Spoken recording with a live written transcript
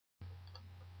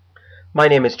My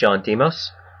name is John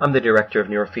Demos. I'm the Director of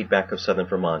Neurofeedback of Southern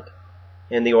Vermont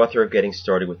and the author of Getting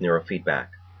Started with Neurofeedback.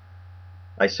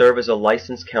 I serve as a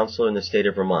licensed counselor in the state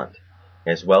of Vermont,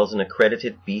 as well as an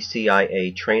accredited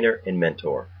BCIA trainer and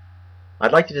mentor.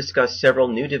 I'd like to discuss several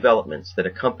new developments that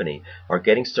accompany our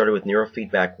Getting Started with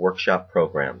Neurofeedback workshop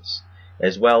programs,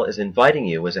 as well as inviting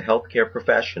you as a healthcare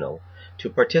professional to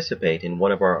participate in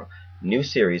one of our new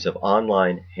series of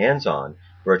online, hands-on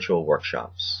virtual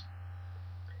workshops.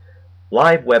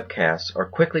 Live webcasts are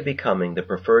quickly becoming the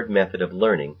preferred method of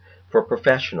learning for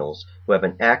professionals who have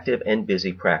an active and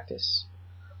busy practice.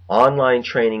 Online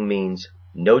training means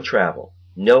no travel,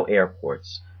 no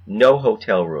airports, no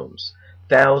hotel rooms.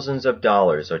 Thousands of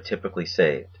dollars are typically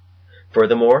saved.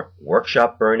 Furthermore,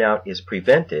 workshop burnout is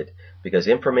prevented because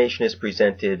information is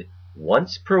presented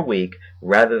once per week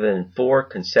rather than 4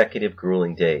 consecutive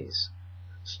grueling days.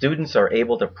 Students are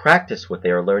able to practice what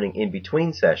they are learning in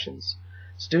between sessions.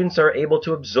 Students are able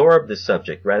to absorb the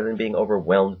subject rather than being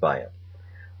overwhelmed by it.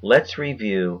 Let's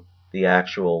review the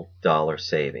actual dollar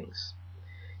savings.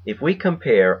 If we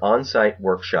compare on-site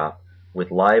workshop with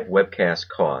live webcast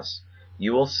costs,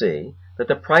 you will see that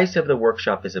the price of the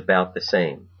workshop is about the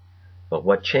same. But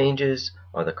what changes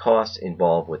are the costs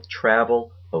involved with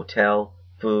travel, hotel,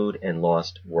 food, and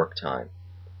lost work time.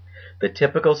 The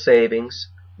typical savings,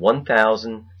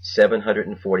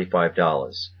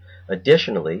 $1,745.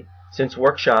 Additionally, since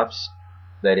workshops,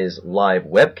 that is live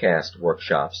webcast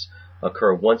workshops,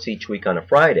 occur once each week on a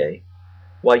Friday,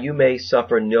 while you may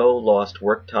suffer no lost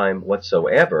work time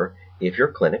whatsoever if your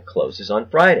clinic closes on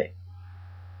Friday.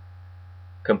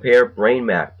 Compare brain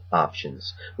map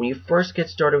options. When you first get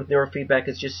started with neurofeedback,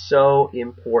 it's just so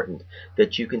important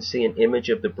that you can see an image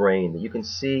of the brain, that you can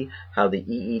see how the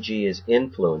EEG is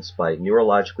influenced by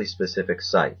neurologically specific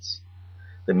sites.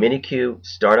 The MiniQ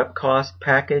startup cost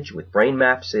package with brain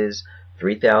maps is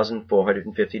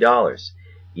 $3,450.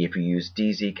 If you use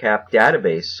DZ-CAP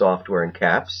database software and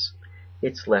CAPS,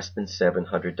 it's less than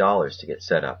 $700 to get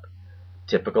set up.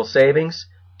 Typical savings,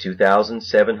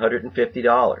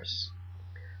 $2,750.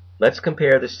 Let's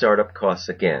compare the startup costs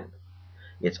again.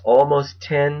 It's almost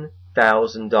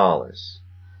 $10,000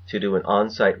 to do an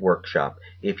on-site workshop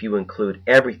if you include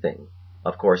everything.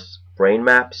 Of course, brain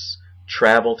maps,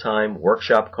 travel time,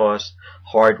 workshop costs,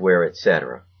 hardware,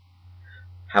 etc.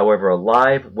 However, a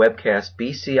live webcast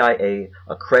BCIA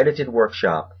accredited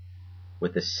workshop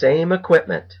with the same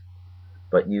equipment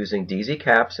but using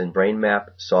DZ-CAPS and brain map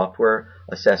software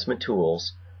assessment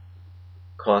tools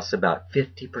costs about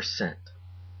 50%.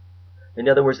 In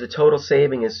other words, the total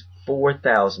saving is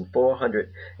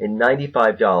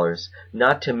 $4,495,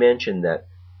 not to mention that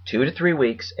 2 to 3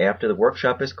 weeks after the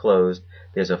workshop is closed,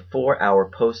 there's a 4-hour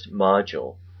post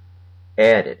module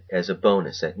added as a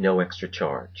bonus at no extra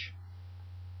charge.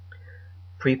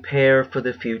 Prepare for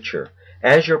the future.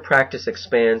 As your practice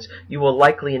expands, you will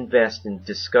likely invest in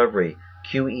Discovery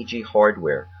QEEG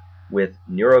hardware with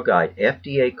NeuroGuide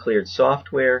FDA-cleared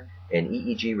software and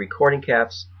EEG recording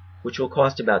caps, which will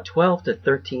cost about $12,000 to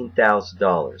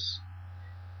 $13,000.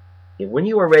 When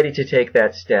you are ready to take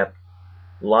that step,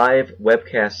 live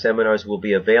webcast seminars will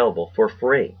be available for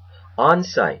free.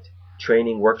 On-site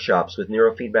training workshops with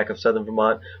Neurofeedback of Southern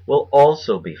Vermont will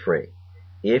also be free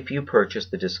if you purchase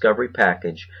the Discovery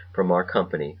package from our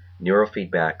company,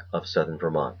 Neurofeedback of Southern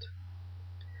Vermont.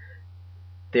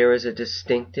 There is a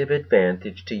distinctive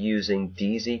advantage to using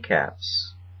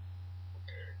DZ-CAPS.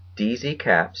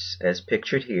 DZ-CAPS, as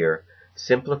pictured here,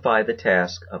 simplify the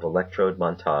task of electrode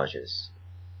montages.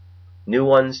 New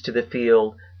ones to the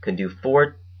field can do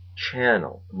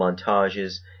 4-channel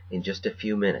montages in just a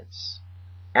few minutes.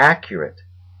 Accurate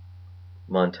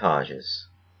montages.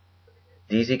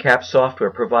 DZ-CAPS software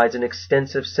provides an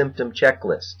extensive symptom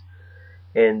checklist,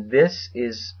 and this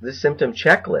symptom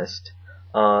checklist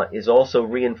is also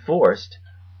reinforced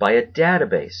by a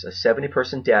database, a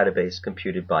 70-person database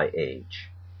computed by age.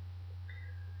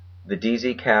 The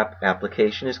DZ-CAP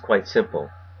application is quite simple.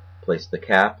 Place the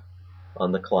cap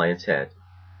on the client's head.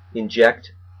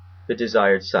 Inject the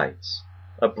desired sites.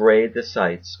 Abrade the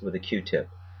sites with a Q-tip.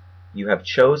 You have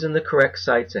chosen the correct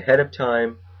sites ahead of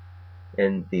time,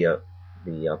 and the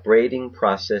abrading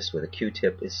process with a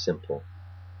Q-tip is simple.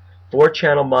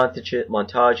 4-channel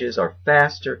montages are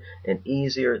faster and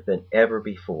easier than ever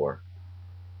before.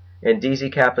 And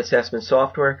DZ-CAP assessment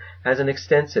software has an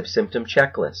extensive symptom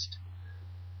checklist.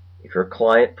 If your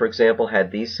client, for example, had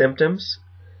these symptoms,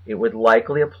 it would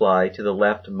likely apply to the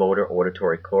left motor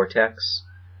auditory cortex.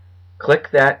 Click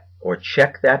that or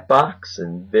check that box,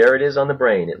 and there it is on the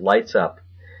brain. It lights up.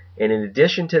 And in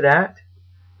addition to that,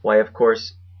 why, of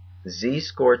course,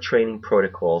 Z-score training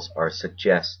protocols are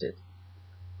suggested.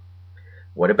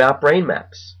 What about brain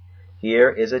maps? Here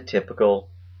is a typical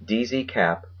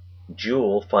DZ-CAP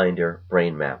Joule Finder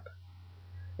brain map.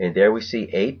 And there we see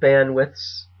 8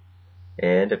 bandwidths,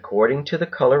 and according to the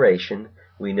coloration,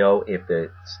 we know if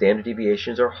the standard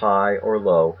deviations are high or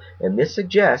low, and this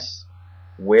suggests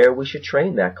where we should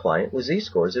train that client with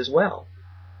z-scores as well.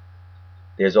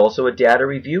 There's also a data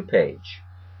review page,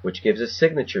 which gives us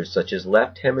signatures such as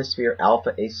left hemisphere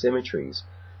alpha asymmetries,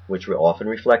 which will often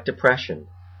reflect depression,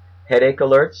 headache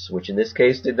alerts, which in this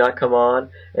case did not come on,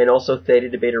 and also theta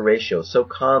to beta ratio, so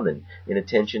common in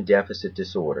attention deficit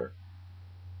disorder.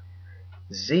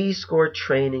 Z-score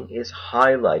training is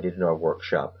highlighted in our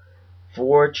workshop.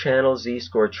 4-channel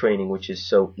Z-score training, which is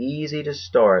so easy to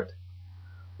start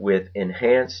with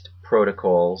enhanced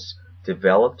protocols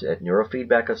developed at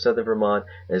Neurofeedback of Southern Vermont,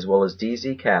 as well as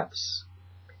DZ-CAPs.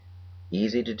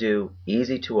 Easy to do,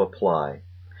 easy to apply.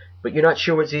 But you're not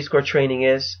sure what Z-score training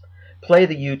is? Play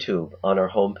the YouTube on our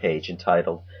homepage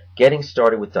entitled Getting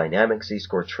Started with Dynamic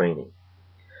Z-score Training.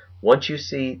 Once you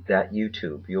see that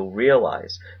YouTube, you'll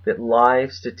realize that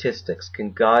live statistics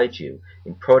can guide you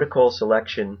in protocol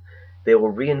selection. They will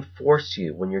reinforce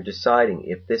you when you're deciding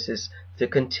if this is to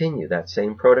continue that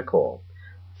same protocol.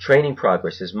 Training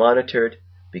progress is monitored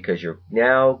because you're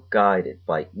now guided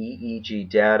by EEG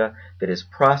data that is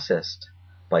processed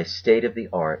by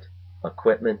state-of-the-art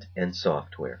equipment and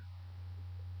software.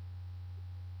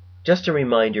 Just a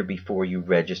reminder before you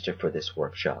register for this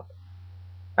workshop.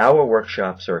 Our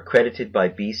workshops are accredited by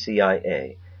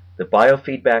BCIA, the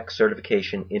Biofeedback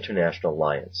Certification International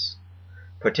Alliance.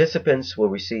 Participants will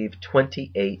receive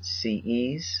 28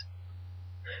 CEs,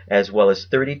 as well as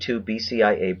 32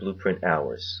 BCIA blueprint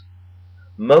hours.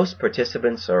 Most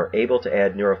participants are able to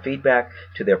add neurofeedback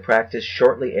to their practice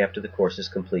shortly after the course's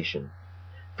completion.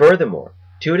 Furthermore,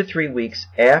 2 to 3 weeks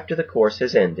after the course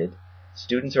has ended,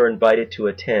 students are invited to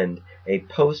attend a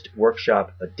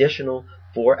post-workshop additional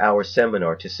 4-hour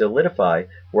seminar to solidify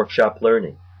workshop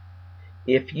learning.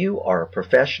 If you are a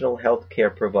professional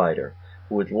healthcare provider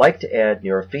who would like to add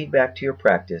neurofeedback to your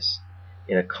practice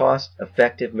in a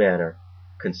cost-effective manner,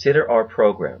 consider our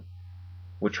program,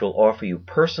 which will offer you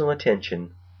personal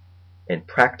attention and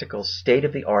practical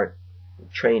state-of-the-art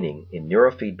training in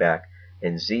neurofeedback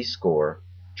and Z-score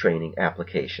training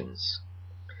applications.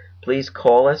 Please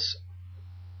call us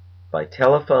by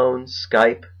telephone,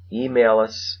 Skype, email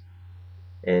us,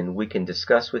 and we can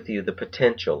discuss with you the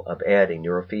potential of adding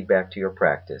neurofeedback to your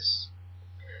practice.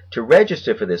 To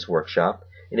register for this workshop,